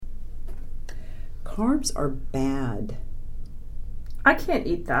carbs are bad. I can't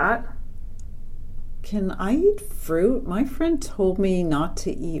eat that. Can I eat fruit? My friend told me not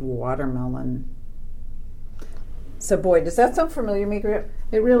to eat watermelon. So, boy, does that sound familiar, Margaret?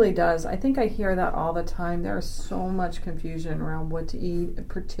 It really does. I think I hear that all the time. There's so much confusion around what to eat,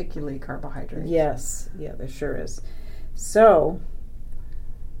 particularly carbohydrates. Yes. Yeah, there sure is. So,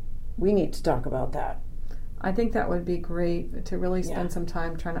 we need to talk about that. I think that would be great to really spend some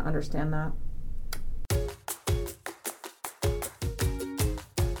time trying to understand that.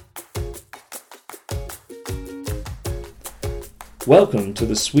 Welcome to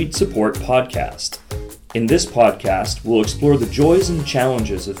the Sweet Support Podcast. In this podcast, we'll explore the joys and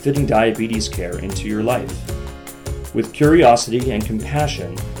challenges of fitting diabetes care into your life. With curiosity and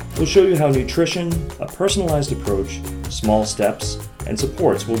compassion, we'll show you how nutrition, a personalized approach, small steps, and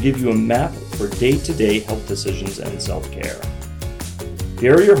supports will give you a map for day-to-day health decisions and self-care.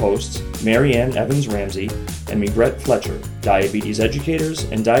 Here are your hosts, Mary Ann Evans-Ramsey and Margaret Fletcher, diabetes educators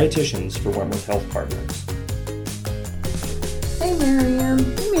and dietitians for Wentworth Health Partners. Hey, Mary Ann.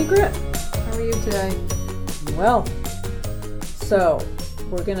 Hey, Margaret. How are you today? Well, so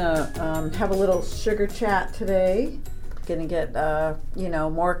we're going to have a little sugar chat today. Going to get,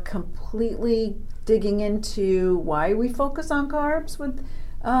 more completely digging into why we focus on carbs with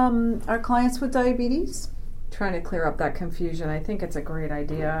our clients with diabetes. Trying to clear up that confusion. I think it's a great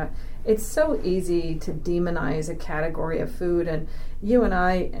idea. It's so easy to demonize a category of food, and you and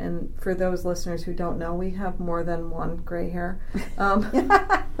I, and for those listeners who don't know, we have more than one gray hair.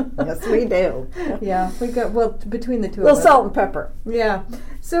 Yes, we do. Yeah, we got, well, between the two of us. Little salt and pepper. Yeah.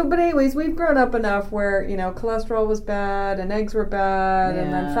 So, but anyways, we've grown up enough where, cholesterol was bad, and eggs were bad,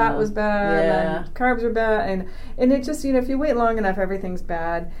 and then fat was bad, and carbs were bad, and it just, if you wait long enough, everything's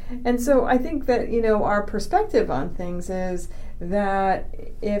bad. And so I think that, our perspective on things is that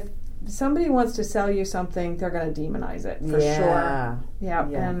if somebody wants to sell you something, they're going to demonize it for sure.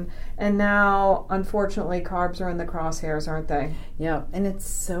 Yeah. And now, unfortunately, carbs are in the crosshairs, aren't they? Yeah, and it's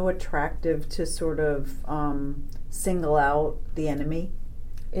so attractive to sort of single out the enemy.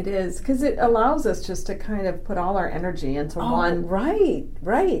 It is, because it allows us just to kind of put all our energy into one. Right.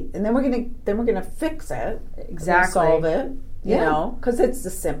 And then we're gonna fix it. Exactly. Solve it. Because it's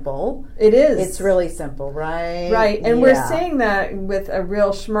the simple. It is. It's really simple, right? Right, and we're saying that with a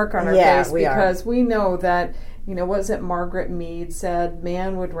real smirk on our face because we know that, what is it Margaret Mead said,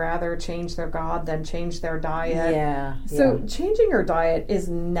 man would rather change their God than change their diet. So changing your diet is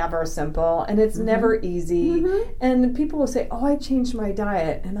never simple, and it's never easy. And people will say, oh, I changed my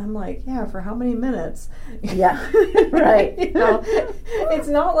diet. And I'm like, yeah, for how many minutes? Yeah, right. It's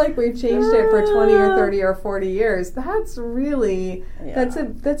not like we've changed it for 20 or 30 or 40 years. That's really, that's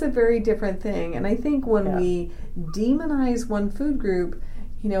a very different thing. And I think when we demonize one food group,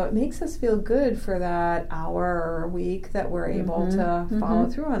 it makes us feel good for that hour or a week that we're able to follow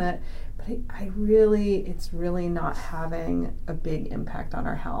through on it. But it's really not having a big impact on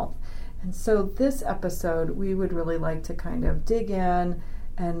our health. And so this episode, we would really like to kind of dig in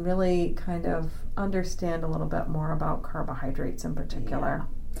and really kind of understand a little bit more about carbohydrates in particular.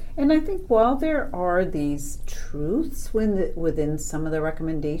 Yeah. And I think while there are these truths within some of the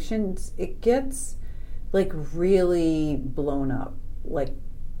recommendations, it gets like really blown up, like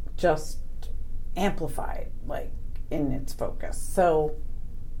just amplified, like in its focus. So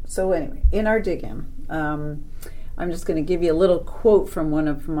anyway, in our dig-in, I'm just going to give you a little quote from one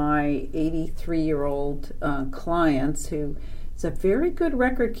of my 83-year-old clients who is a very good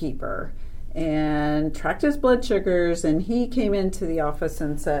record keeper and tracked his blood sugars, and he came into the office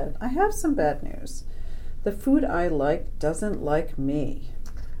and said, I have some bad news. The food I like doesn't like me.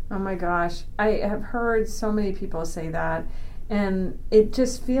 Oh my gosh. I have heard so many people say that. And it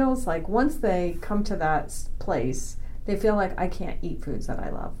just feels like once they come to that place, they feel like I can't eat foods that I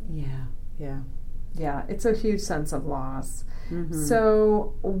love. Yeah, it's a huge sense of loss.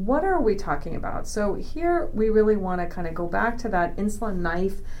 So what are we talking about? So here we really want to kind of go back to that insulin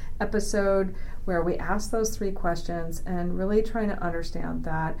knife episode where we ask those 3 questions and really trying to understand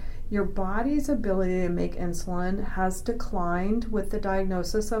that your body's ability to make insulin has declined with the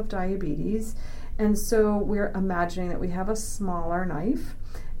diagnosis of diabetes. And so we're imagining that we have a smaller knife.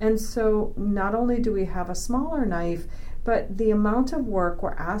 And so not only do we have a smaller knife, but the amount of work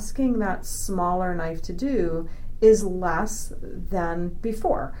we're asking that smaller knife to do is less than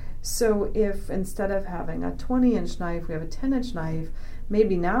before. So if instead of having a 20-inch knife, we have a 10-inch knife,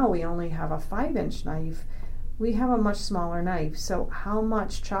 maybe now we only have a 5-inch knife, we have a much smaller knife. So how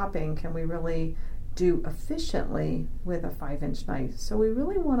much chopping can we really do efficiently with a 5-inch knife? So we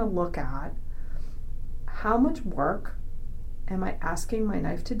really want to look at how much work am I asking my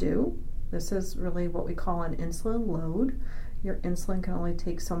knife to do? This is really what we call an insulin load. Your insulin can only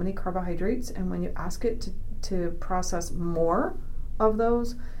take so many carbohydrates, and when you ask it to process more of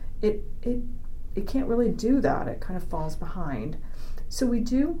those, it can't really do that. It kind of falls behind. So we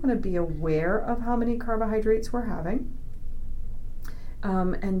do want to be aware of how many carbohydrates we're having,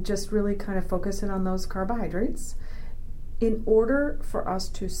 and just really kind of focus in on those carbohydrates in order for us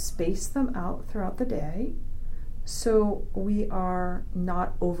to space them out throughout the day so we are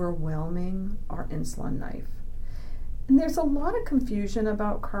not overwhelming our insulin knife. And there's a lot of confusion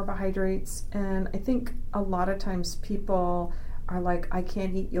about carbohydrates, and I think a lot of times people are like, I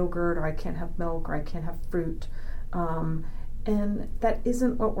can't eat yogurt, or I can't have milk, or I can't have fruit. And that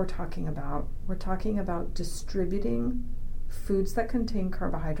isn't what we're talking about. We're talking about distributing foods that contain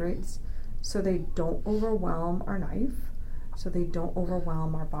carbohydrates so they don't overwhelm our knife, so they don't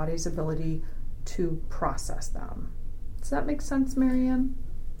overwhelm our body's ability to process them. Does that make sense, Marianne?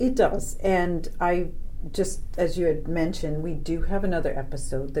 It does. And I just, as you had mentioned, we do have another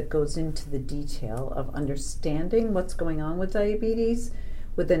episode that goes into the detail of understanding what's going on with diabetes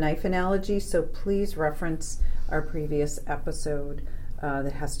with the knife analogy. So please reference our previous episode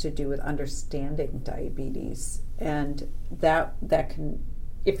that has to do with understanding diabetes. And that can,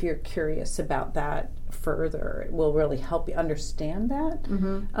 if you're curious about that further, it will really help you understand that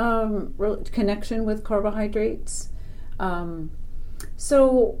connection with carbohydrates.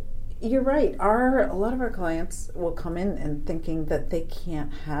 So you're right. A lot of our clients will come in and thinking that they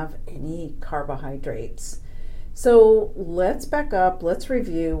can't have any carbohydrates. So let's back up. Let's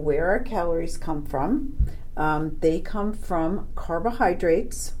review where our calories come from. They come from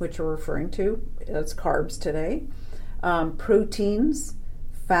carbohydrates, which we're referring to as carbs today, proteins,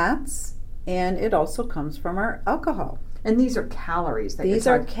 fats, and it also comes from our alcohol. And these are calories. These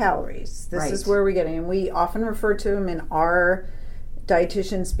are calories. This is where we're getting, and we often refer to them in our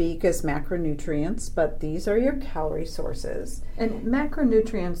dietitian speak as macronutrients, but these are your calorie sources. And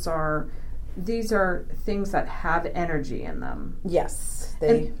macronutrients are things that have energy in them. Yes,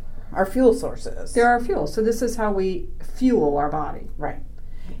 they are fuel sources. They're our fuel. So this is how we fuel our body. Right.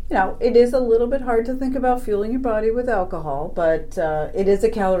 You know, it is a little bit hard to think about fueling your body with alcohol, but it is a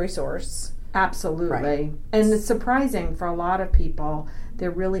calorie source. Absolutely. Right. And it's surprising for a lot of people.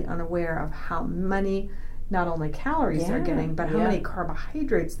 They're really unaware of how many, not only calories they're getting, but how many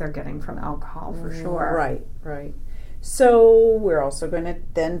carbohydrates they're getting from alcohol, for sure. Right. So we're also going to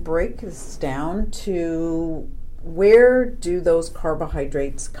then break this down to where do those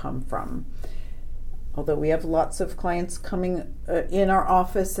carbohydrates come from? Although we have lots of clients coming in our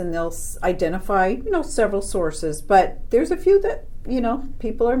office and they'll identify, several sources, but there's a few that,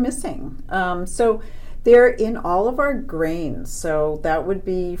 people are missing. So they're in all of our grains. So that would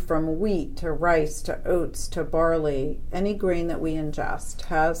be from wheat to rice to oats to barley. Any grain that we ingest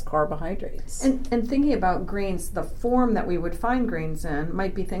has carbohydrates. And thinking about grains, the form that we would find grains in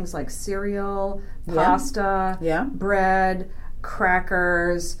might be things like cereal, pasta, bread,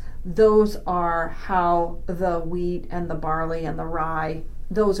 crackers. Those are how the wheat and the barley and the rye,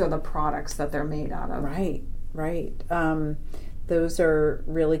 those are the products that they're made out of. Right. Those are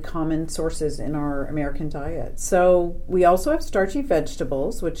really common sources in our American diet. So we also have starchy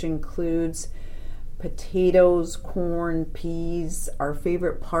vegetables, which includes potatoes, corn, peas, our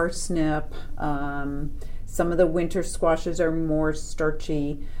favorite parsnip. Some of the winter squashes are more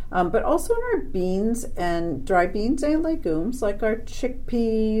starchy, but also in our beans and dry beans and legumes, like our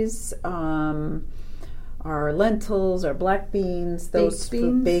chickpeas, our lentils, our black beans, those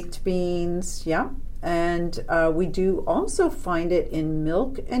baked beans, And we do also find it in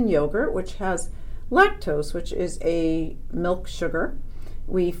milk and yogurt, which has lactose, which is a milk sugar.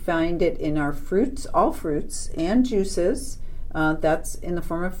 We find it in our fruits, all fruits, and juices. That's in the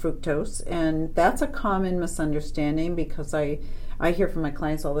form of fructose. And that's a common misunderstanding because I hear from my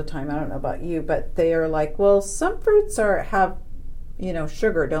clients all the time, I don't know about you, but they are like, well, some fruits have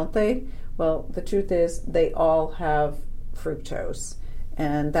sugar, don't they? Well, the truth is they all have fructose.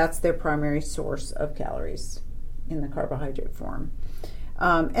 And that's their primary source of calories in the carbohydrate form.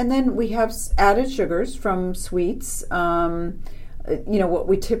 And then we have added sugars from sweets. What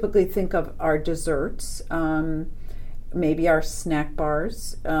we typically think of are desserts, maybe our snack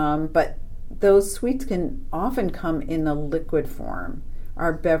bars. But those sweets can often come in the liquid form.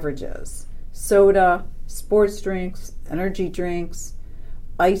 Our beverages, soda, sports drinks, energy drinks,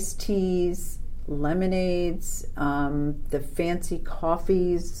 iced teas, lemonades, the fancy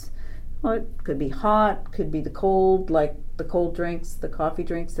coffees. Well, it could be hot, could be the cold, like the cold drinks, the coffee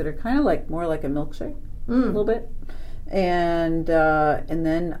drinks that are kind of more like a milkshake, a little bit. And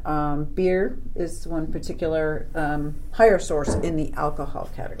then beer is one particular higher source in the alcohol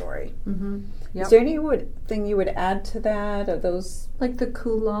category. Mm-hmm. Yep. Is there anything you would add to that? Are those like the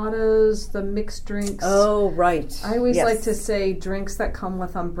culottes, the mixed drinks? Oh, right. I always like to say drinks that come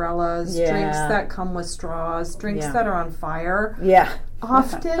with umbrellas, drinks that come with straws, drinks that are on fire. Yeah.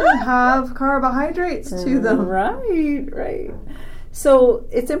 Often have carbohydrates to them. Right. So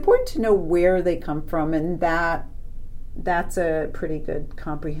it's important to know where they come from, and that's a pretty good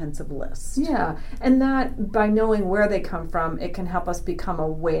comprehensive list. Yeah, and that by knowing where they come from, it can help us become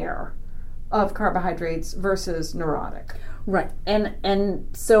aware of carbohydrates versus neurotic. Right, and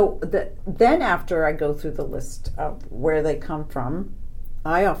so then after I go through the list of where they come from,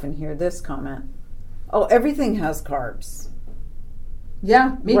 I often hear this comment: "Oh, everything has carbs."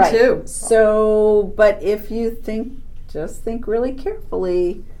 Yeah, me too. So, but if you just think really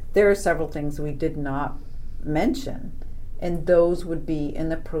carefully, there are several things we did not mention, and those would be in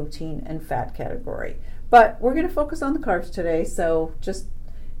the protein and fat category. But we're going to focus on the carbs today, so just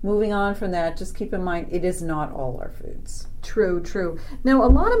moving on from that, just keep in mind it is not all our foods. True. Now, a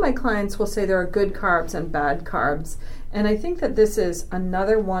lot of my clients will say there are good carbs and bad carbs, and I think that this is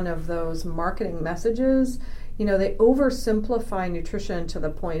another one of those marketing messages. You know, they oversimplify nutrition to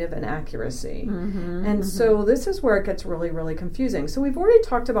the point of inaccuracy. And so this is where it gets really, really confusing. So we've already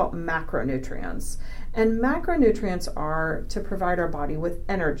talked about macronutrients. And macronutrients are to provide our body with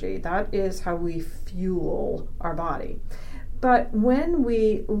energy. That is how we fuel our body. But when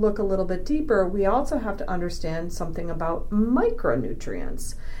we look a little bit deeper, we also have to understand something about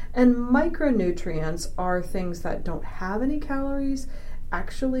micronutrients. And micronutrients are things that don't have any calories.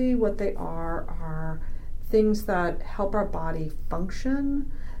 Actually, what they are things that help our body function.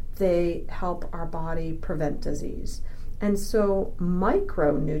 They help our body prevent disease. And so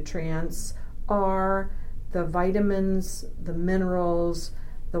micronutrients are the vitamins, the minerals,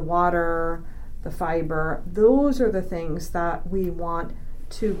 the water, the fiber. Those are the things that we want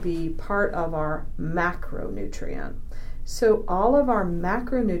to be part of our macronutrient. So all of our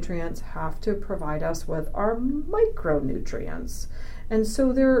macronutrients have to provide us with our micronutrients. And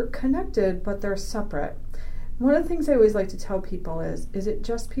so they're connected, but they're separate. One of the things I always like to tell people is it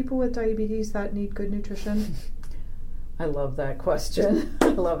just people with diabetes that need good nutrition? I love that question. I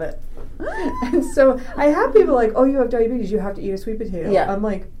love it. And so I have people like, oh, you have diabetes, you have to eat a sweet potato. Yeah. I'm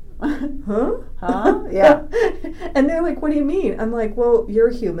like, huh? Yeah. And they're like, what do you mean? I'm like, well, you're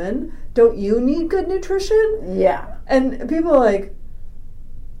human. Don't you need good nutrition? Yeah. And people are like,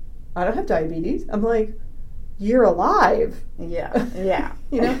 I don't have diabetes. I'm like, you're alive. Yeah.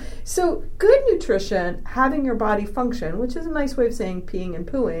 You know? So good nutrition, having your body function, which is a nice way of saying peeing and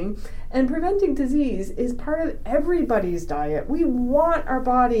pooing, and preventing disease is part of everybody's diet. We want our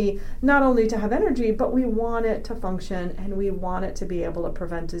body not only to have energy, but we want it to function and we want it to be able to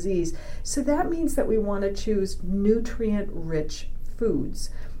prevent disease. So that means that we want to choose nutrient-rich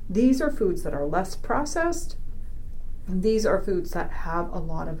foods. These are foods that are less processed. These are foods that have a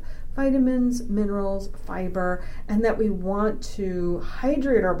lot of vitamins, minerals, fiber, and that we want to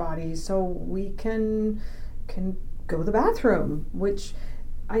hydrate our bodies so we can go to the bathroom, which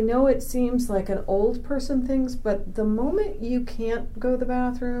I know it seems like an old person thing, but the moment you can't go to the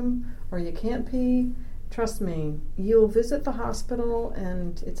bathroom or you can't pee, trust me, you'll visit the hospital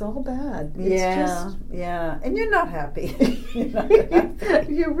and it's all bad. It's yeah. And you're not happy.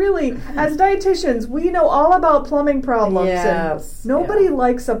 You really, as dietitians, we know all about plumbing problems. Yes. And nobody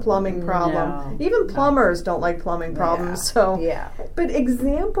likes a plumbing problem. No. Even plumbers don't like plumbing problems. But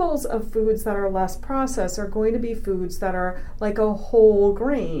examples of foods that are less processed are going to be foods that are like a whole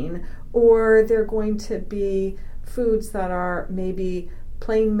grain, or they're going to be foods that are maybe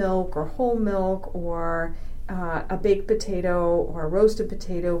plain milk or whole milk, or a baked potato or a roasted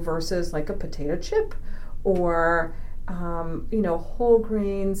potato versus like a potato chip, or whole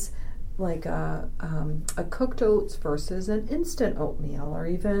grains like a cooked oats versus an instant oatmeal, or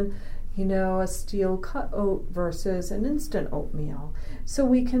even a steel cut oat versus an instant oatmeal. So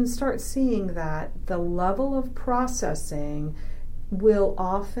we can start seeing that the level of processing will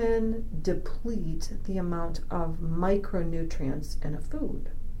often deplete the amount of micronutrients in a food.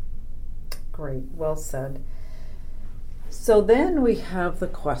 Great, well said. So then we have the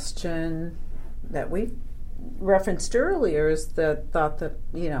question that we referenced earlier, is the thought that,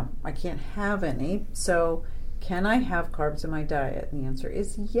 I can't have any, so can I have carbs in my diet? And the answer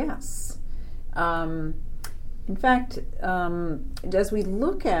is yes. In fact, as we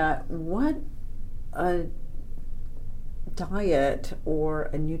look at what a diet or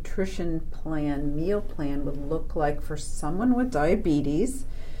a nutrition plan, meal plan would look like for someone with diabetes,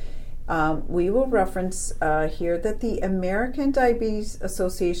 we will reference here that the American Diabetes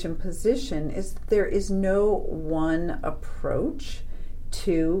Association position is there is no one approach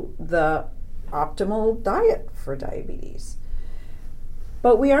to the optimal diet for diabetes.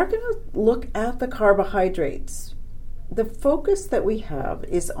 But we are going to look at the carbohydrates. The focus that we have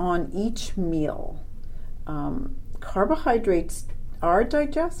is on each meal. Carbohydrates are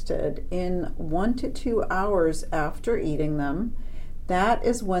digested in 1 to 2 hours after eating them. That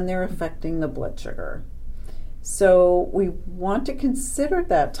is when they're affecting the blood sugar. So we want to consider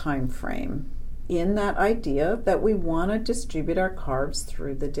that time frame in that idea that we want to distribute our carbs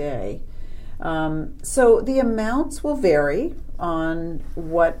through the day. So the amounts will vary on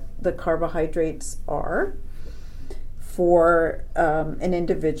what the carbohydrates are for an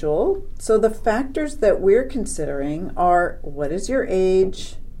individual. So the factors that we're considering are: what is your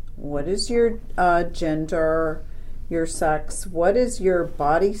age, what is your gender, your sex, what is your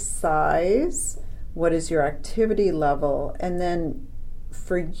body size, what is your activity level, and then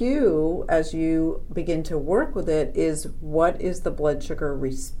for you, as you begin to work with it, is what is the blood sugar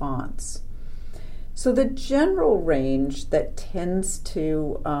response. So the general range that tends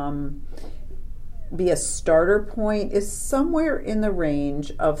to be a starter point is somewhere in the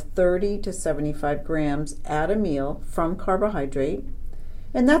range of 30 to 75 grams at a meal from carbohydrate,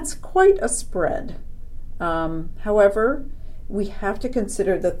 and that's quite a spread. However, we have to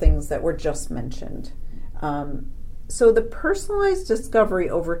consider the things that were just mentioned. So the personalized discovery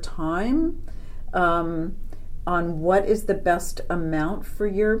over time on what is the best amount for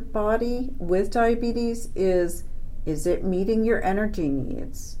your body with diabetes is it meeting your energy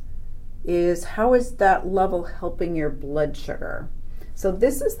needs? How is that level helping your blood sugar? So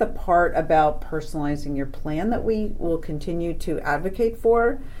this is the part about personalizing your plan that we will continue to advocate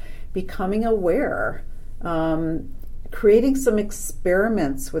for, becoming aware, creating some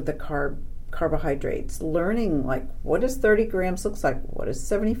experiments with the carbohydrates, learning like what does 30 grams look like, what does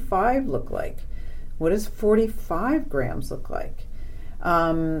 75 look like, what does 45 grams look like,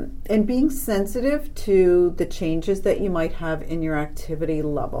 and being sensitive to the changes that you might have in your activity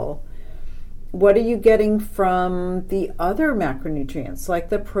level. What are you getting from the other macronutrients like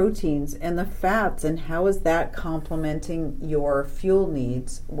the proteins and the fats, and how is that complementing your fuel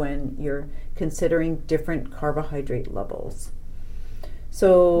needs when you're considering different carbohydrate levels?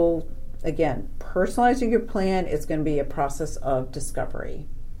 So again, personalizing your plan is going to be a process of discovery.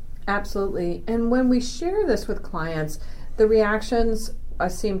 Absolutely. And when we share this with clients, the reactions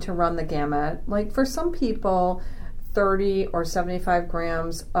seem to run the gamut. Like for some people, 30 or 75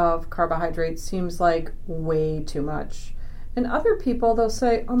 grams of carbohydrates seems like way too much. And other people, they'll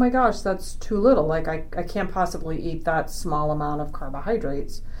say, oh my gosh, that's too little. Like I can't possibly eat that small amount of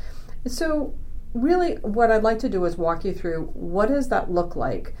carbohydrates. So really what I'd like to do is walk you through what does that look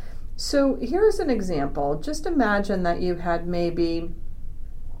like. So here's an example. Just imagine that you had maybe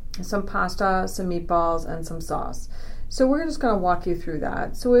some pasta, some meatballs, and some sauce. So we're just going to walk you through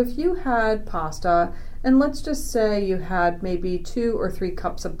that. So if you had pasta, and let's just say you had maybe 2 or 3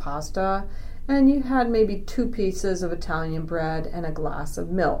 cups of pasta, and you had maybe 2 pieces of Italian bread and a glass of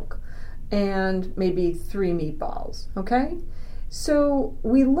milk, and maybe 3 meatballs, okay? So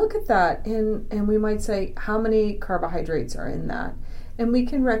we look at that and we might say, how many carbohydrates are in that? And we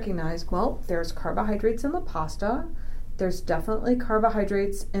can recognize, well, there's carbohydrates in the pasta, there's definitely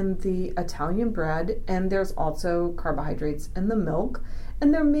carbohydrates in the Italian bread, and there's also carbohydrates in the milk,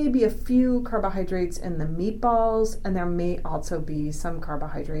 and there may be a few carbohydrates in the meatballs, and there may also be some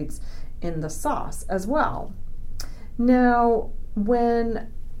carbohydrates in the sauce as well. Now,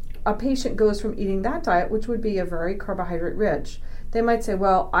 when a patient goes from eating that diet, which would be a very carbohydrate rich, they might say,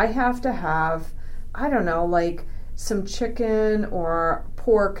 well, I have to have, I don't know, like some chicken or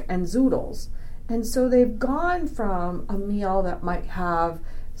pork and zoodles. And so they've gone from a meal that might have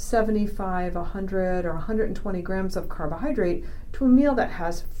 75, 100, or 120 grams of carbohydrate to a meal that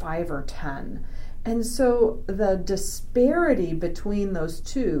has 5 or 10. And so the disparity between those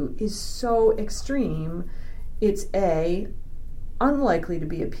two is so extreme. It's A, unlikely to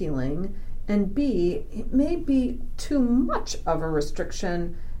be appealing, and B, it may be too much of a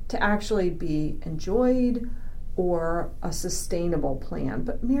restriction to actually be enjoyed or a sustainable plan.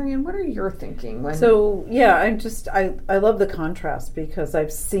 But Marian, what are your thinking? So yeah, I love the contrast because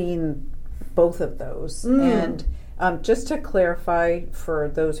I've seen both of those. And just to clarify for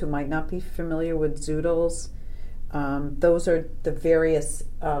those who might not be familiar with zoodles, those are the various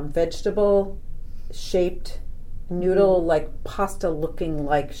vegetable shaped noodle, like pasta looking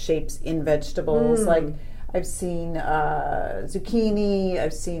like shapes in vegetables. Like I've seen zucchini.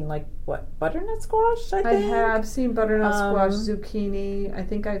 I've seen butternut squash. I think I have seen butternut squash, zucchini. I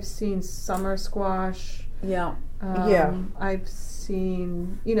think I've seen summer squash. Yeah. I've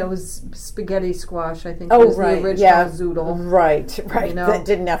seen, spaghetti squash, I think was the original zoodle. Right. That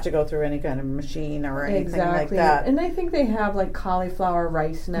didn't have to go through any kind of machine or anything like that. And I think they have cauliflower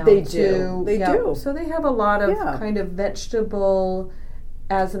rice now They too. They do. So they have a lot of kind of vegetable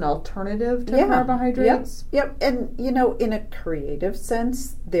as an alternative to carbohydrates. Yep. And, in a creative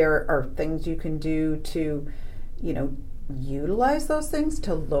sense, there are things you can do to, utilize those things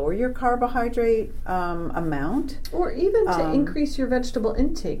to lower your carbohydrate amount, or even to increase your vegetable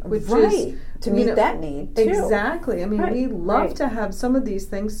intake, which is to meet that need too. Exactly. I mean, we love to have some of these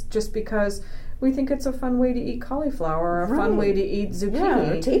things just because we think it's a fun way to eat cauliflower, or a fun way to eat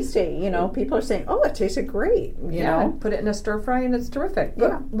zucchini. Or tasty. People are saying, "Oh, it tasted great." You know, put it in a stir fry and it's terrific.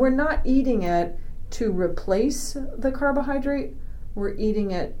 But we're not eating it to replace the carbohydrate. We're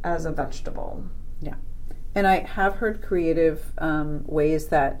eating it as a vegetable. Yeah. And I have heard creative ways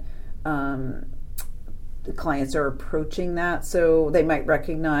that the clients are approaching that. So they might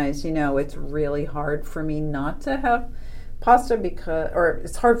recognize, it's really hard for me not to have pasta or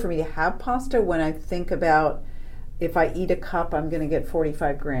it's hard for me to have pasta when I think about if I eat a cup, I'm going to get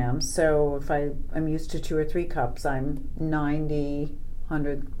 45 grams. So if I'm used to 2 or 3 cups, I'm 90,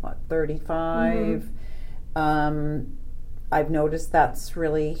 100, 35. I've noticed that's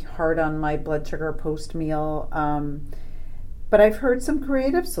really hard on my blood sugar post-meal. But I've heard some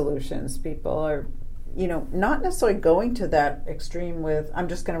creative solutions. People are, not necessarily going to that extreme with, I'm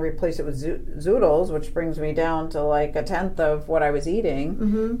just going to replace it with zoodles, which brings me down to a 1/10 of what I was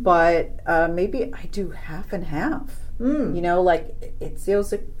eating. But maybe I do half and half. It's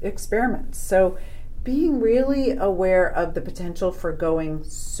those experiments. So being really aware of the potential for going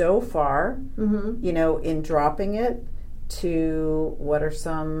so far, in dropping it, to what are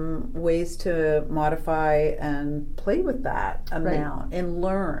some ways to modify and play with that amount and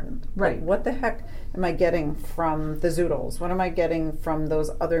learn. What the heck am I getting from the zoodles? What am I getting from those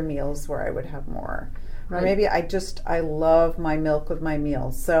other meals where I would have more? Or maybe I love my milk with my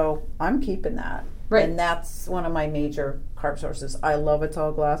meals, so I'm keeping that. And that's one of my major carb sources. I love a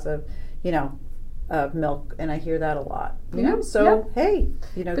tall glass of, of milk, and I hear that a lot. Hey,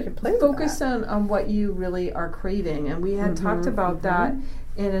 you can play with that. Focus on what you really are craving, and we had talked about that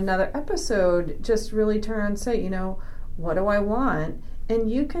in another episode. Just really turn and say, what do I want?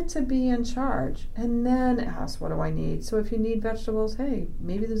 And you get to be in charge, and then ask, what do I need? So if you need vegetables, hey,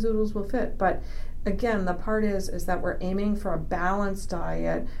 maybe the zoodles will fit. But again, the part is that we're aiming for a balanced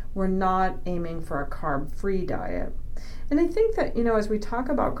diet. We're not aiming for a carb-free diet. And I think that, as we talk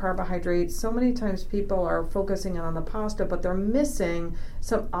about carbohydrates, so many times people are focusing on the pasta, but they're missing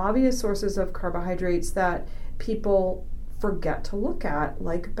some obvious sources of carbohydrates that people forget to look at,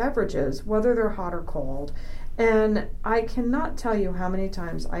 like beverages, whether they're hot or cold. And I cannot tell you how many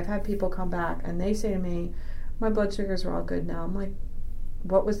times I've had people come back and they say to me, my blood sugars are all good now. I'm like,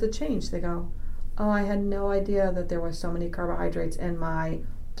 what was the change? They go, oh, I had no idea that there was so many carbohydrates in my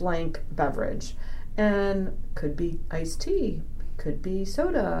blank beverage. And could be iced tea, could be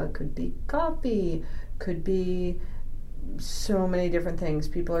soda, could be coffee, could be so many different things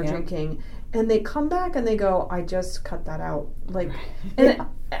people are drinking. And they come back and they go, I just cut that out.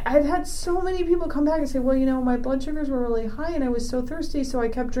 I've had so many people come back and say, well, my blood sugars were really high and I was so thirsty, so I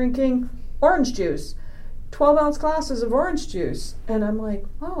kept drinking orange juice. 12-ounce glasses of orange juice. And I'm like,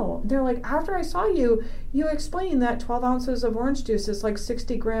 oh. They're like, after I saw you explained that 12 ounces of orange juice is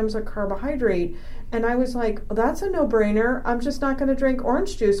 60 grams of carbohydrate. And I was like, well, that's a no-brainer. I'm just not going to drink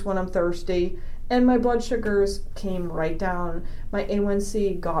orange juice when I'm thirsty. And my blood sugars came right down. My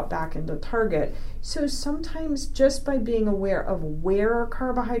A1C got back into target. So sometimes just by being aware of where our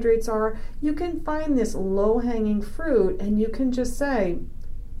carbohydrates are, you can find this low-hanging fruit and you can just say,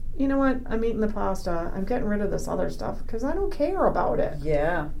 you know what, I'm eating the pasta. I'm getting rid of this other stuff because I don't care about it.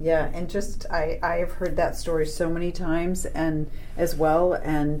 Yeah. And just, I've heard that story so many times and as well.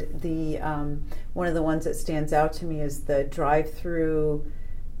 And the one of the ones that stands out to me is the drive-through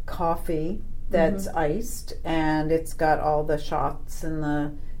coffee that's iced, and it's got all the shots and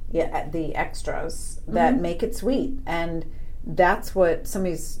the extras that make it sweet. And that's what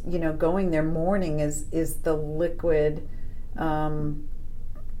somebody's, going their morning is the liquid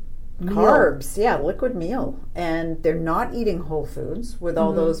carbs, liquid meal, and they're not eating whole foods with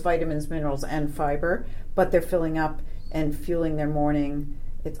all those vitamins, minerals, and fiber, but they're filling up and fueling their morning.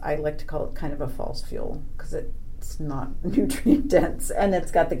 I like to call it kind of a false fuel because it's not nutrient dense, and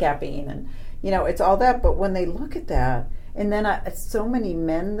it's got the caffeine and it's all that. But when they look at that, and then so many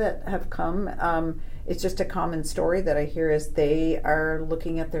men that have come, it's just a common story that I hear is they are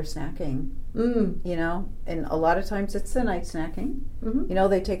looking at their snacking, and a lot of times it's the night snacking. Mm-hmm.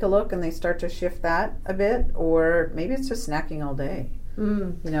 They take a look and they start to shift that a bit, or maybe it's just snacking all day.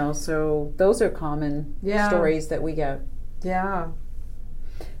 So those are common stories that we get. Yeah.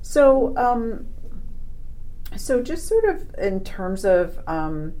 So, so just sort of in terms of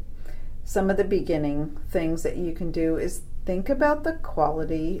some of the beginning things that you can do is think about the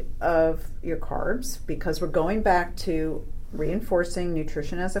quality of your carbs, because we're going back to reinforcing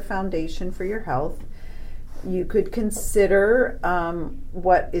nutrition as a foundation for your health. You could consider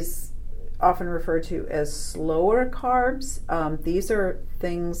what is often referred to as slower carbs. These are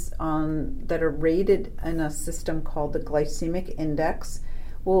things that are rated in a system called the glycemic index.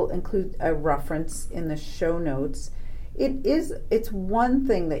 We'll include a reference in the show notes. It's one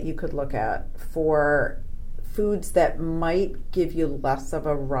thing that you could look at for foods that might give you less of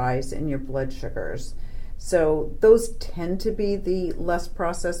a rise in your blood sugars. So those tend to be the less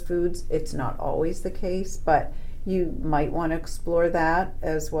processed foods. It's not always the case, but you might want to explore that,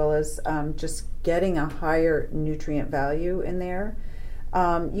 as well as just getting a higher nutrient value in there.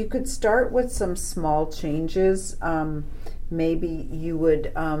 You could start with some small changes. Maybe you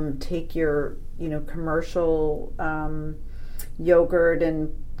would take your commercial yogurt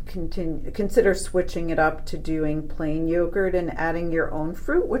and consider switching it up to doing plain yogurt and adding your own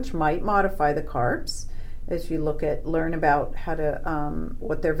fruit, which might modify the carbs as you learn about how to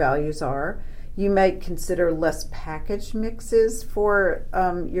what their values are. You might consider less packaged mixes for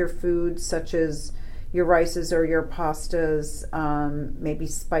your foods, such as your rices or your pastas. Maybe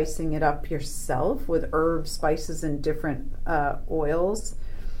spicing it up yourself with herbs, spices, and different oils.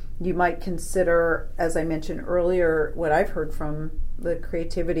 You might consider, as I mentioned earlier, what I've heard from the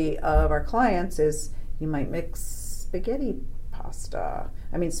creativity of our clients is you might mix spaghetti pasta.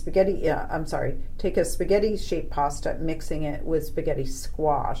 Take a spaghetti-shaped pasta, mixing it with spaghetti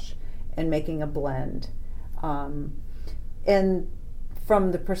squash, and making a blend. And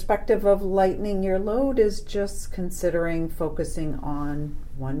from the perspective of lightening your load is just considering focusing on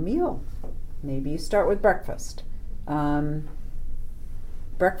one meal. Maybe you start with breakfast.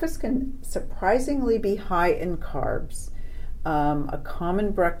 Breakfast can surprisingly be high in carbs. A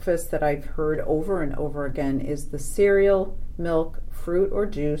common breakfast that I've heard over and over again is the cereal, milk, fruit or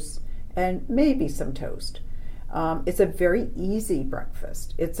juice, and maybe some toast. It's a very easy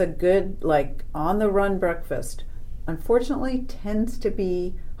breakfast. It's a good, on-the-run breakfast. Unfortunately, tends to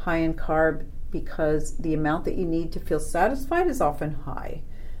be high in carb because the amount that you need to feel satisfied is often high.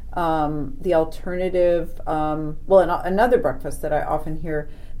 The alternative, another breakfast that I often hear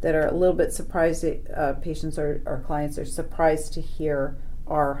that are a little bit surprised, patients or clients are surprised to hear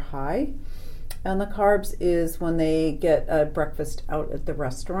are high on the carbs, is when they get a breakfast out at the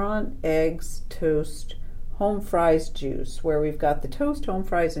restaurant: eggs, toast, home fries, juice, where we've got the toast, home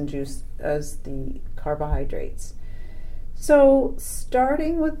fries, and juice as the carbohydrates. So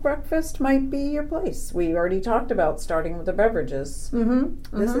starting with breakfast might be your place. We already talked about starting with the beverages.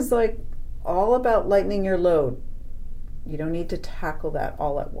 This is all about lightening your load. You don't need to tackle that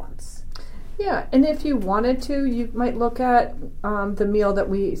all at once. Yeah, and if you wanted to, you might look at the meal that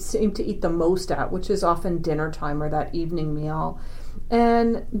we seem to eat the most at, which is often dinner time or that evening meal.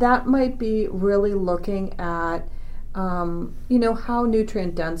 And that might be really looking at how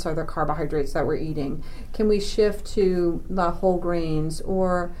nutrient dense are the carbohydrates that we're eating? Can we shift to the whole grains,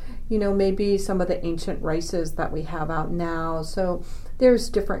 or maybe some of the ancient rices that we have out now? So there's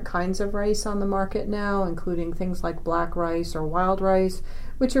different kinds of rice on the market now, including things like black rice or wild rice,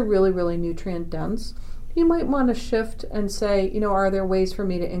 which are really, really nutrient dense. You might want to shift and say, are there ways for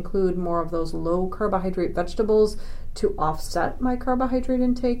me to include more of those low carbohydrate vegetables to offset my carbohydrate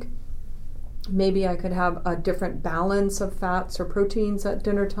intake? Maybe I could have a different balance of fats or proteins at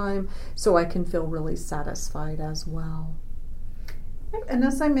dinner time so I can feel really satisfied as well. And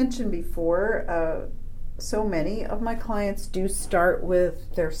as I mentioned before, so many of my clients do start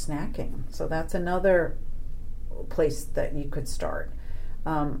with their snacking. So that's another place that you could start.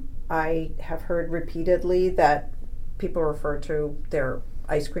 I have heard repeatedly that people refer to their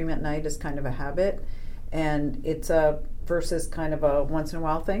ice cream at night as kind of a habit, and it's versus kind of a once in a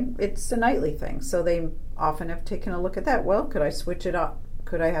while thing. It's a nightly thing. So they often have taken a look at that. Well, could I switch it up?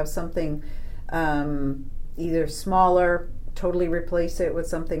 Could I have something either smaller, totally replace it with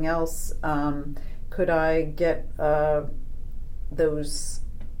something else? Could I get those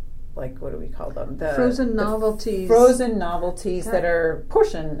like, what do we call them? Frozen novelties. Frozen novelties that are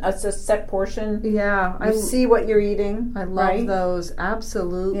it's a set portion. Yeah. You see what you're eating. I love those.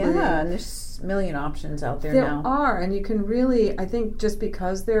 Absolutely. Yeah, and there's a million options out there now. There are, and you can really, I think just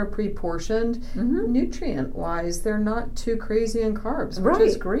because they're pre-portioned, nutrient-wise, they're not too crazy in carbs, which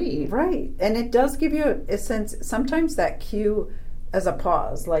is great. Right, and it does give you a sense, sometimes that cue as a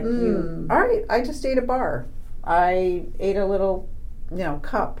pause, like all right, I just ate a bar. I ate a little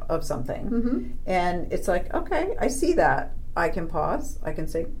cup of something, and it's like, okay, I see that. I can pause. I can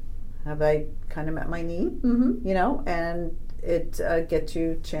say, have I kind of met my need? And it gets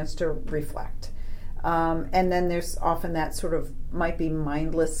you a chance to reflect. And then there's often that sort of might be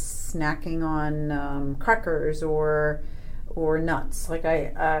mindless snacking on crackers or nuts. Like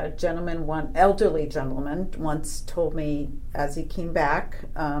elderly gentleman once told me as he came back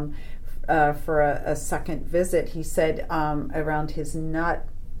for a second visit, he said around his nut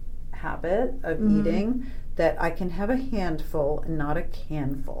habit of eating that I can have a handful and not a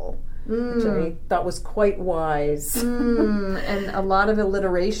canful, which I thought was quite wise. And a lot of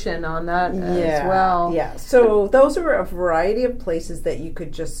alliteration on that as well. Yeah, so those are a variety of places that you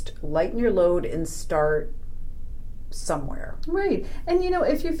could just lighten your load and start somewhere. Right. And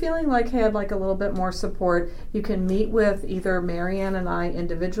if you're feeling like, hey, I'd like a little bit more support, you can meet with either Marianne and I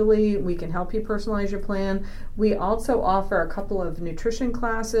individually. We can help you personalize your plan. We also offer a couple of nutrition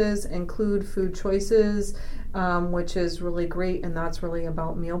classes, include food choices, which is really great, and that's really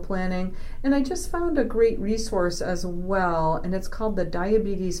about meal planning. And I just found a great resource as well, and it's called the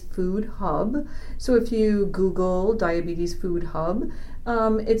Diabetes Food Hub. So if you Google Diabetes Food Hub,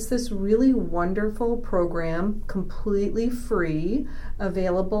 it's this really wonderful program, completely free,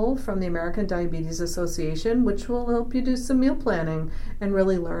 available from the American Diabetes Association, which will help you do some meal planning and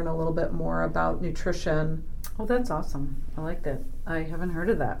really learn a little bit more about nutrition. Oh, that's awesome. I like that. I haven't heard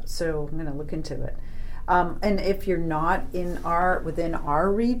of that, so I'm going to look into it. And if you're not within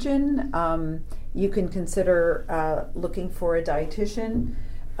our region, you can consider looking for a dietitian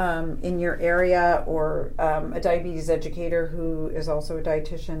in your area, or a diabetes educator who is also a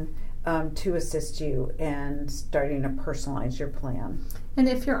dietitian, to assist you and starting to personalize your plan. And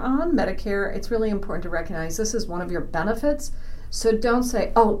if you're on Medicare, it's really important to recognize this is one of your benefits. So don't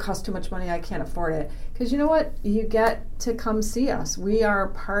say, oh, it costs too much money, I can't afford it. Because you know what? You get to come see us. We are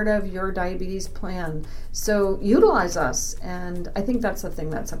part of your diabetes plan. So utilize us. And I think that's the thing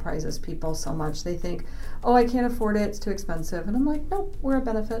that surprises people so much. They think, oh, I can't afford it, it's too expensive. And I'm like, no, we're a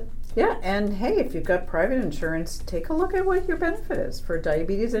benefit. Yeah, and hey, if you've got private insurance, take a look at what your benefit is for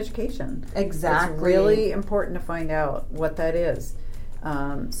diabetes education. Exactly. It's really important to find out what that is,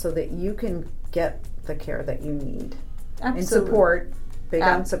 so that you can get the care that you need. Absolutely. And support,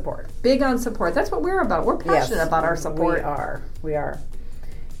 on support. Big on support. That's what we're about. We're passionate about our support. We are.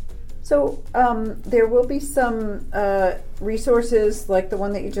 So there will be some resources like the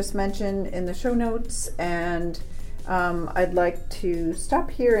one that you just mentioned in the show notes, and I'd like to stop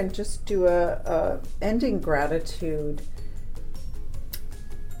here and just do a ending gratitude.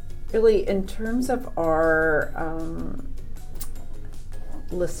 Really, in terms of our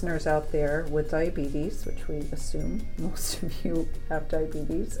listeners out there with diabetes, which we assume most of you have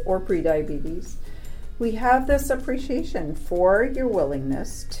diabetes or pre-diabetes, we have this appreciation for your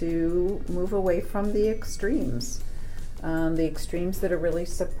willingness to move away from the extremes that are really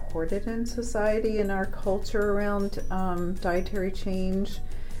supported in society and our culture around dietary change.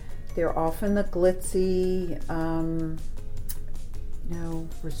 They're often the glitzy,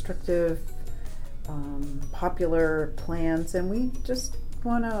 restrictive, popular plans, and we just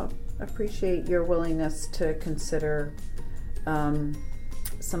want to appreciate your willingness to consider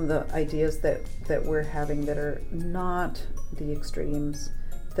some of the ideas that we're having that are not the extremes,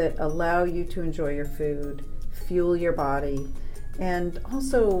 that allow you to enjoy your food, fuel your body, and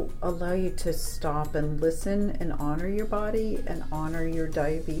also allow you to stop and listen and honor your body and honor your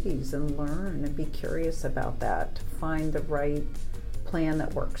diabetes and learn and be curious about that to find the right plan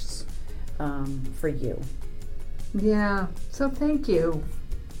that works for you. Yeah, so thank you.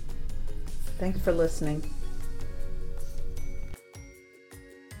 Thanks for listening.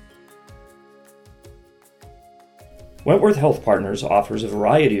 Wentworth Health Partners offers a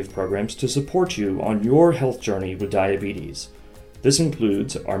variety of programs to support you on your health journey with diabetes. This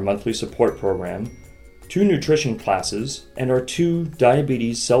includes our monthly support program, 2 nutrition classes, and our 2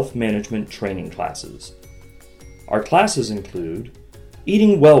 diabetes self-management training classes. Our classes include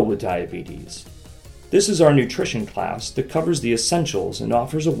Eating Well with Diabetes. This is our nutrition class that covers the essentials and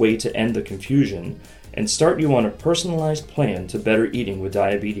offers a way to end the confusion and start you on a personalized plan to better eating with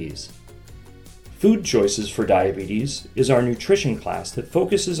diabetes. Food Choices for Diabetes is our nutrition class that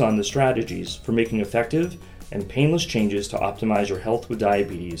focuses on the strategies for making effective and painless changes to optimize your health with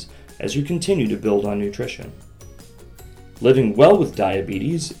diabetes as you continue to build on nutrition. Living Well with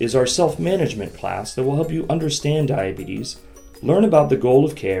Diabetes is our self-management class that will help you understand diabetes, learn about the goal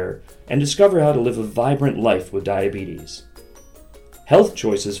of care, and discover how to live a vibrant life with diabetes. Health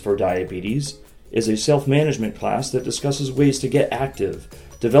Choices for Diabetes is a self-management class that discusses ways to get active,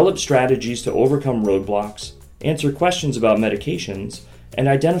 develop strategies to overcome roadblocks, answer questions about medications, and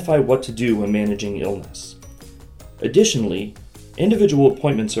identify what to do when managing illness. Additionally, individual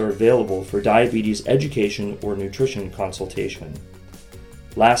appointments are available for diabetes education or nutrition consultation.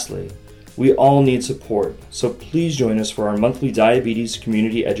 Lastly, we all need support, so please join us for our monthly diabetes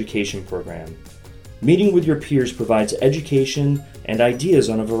community education program. Meeting with your peers provides education and ideas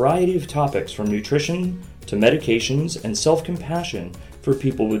on a variety of topics from nutrition to medications and self-compassion for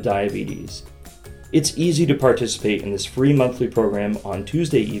people with diabetes. It's easy to participate in this free monthly program on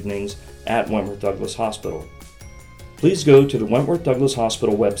Tuesday evenings at Wentworth Douglas Hospital. Please go to the Wentworth Douglas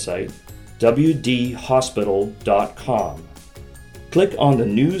Hospital website, wdhospital.com. Click on the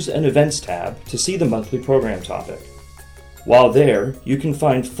News and Events tab to see the monthly program topic. While there, you can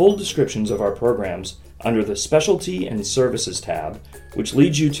find full descriptions of our programs under the Specialty and Services tab, which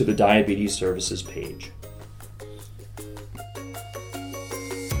leads you to the Diabetes Services page.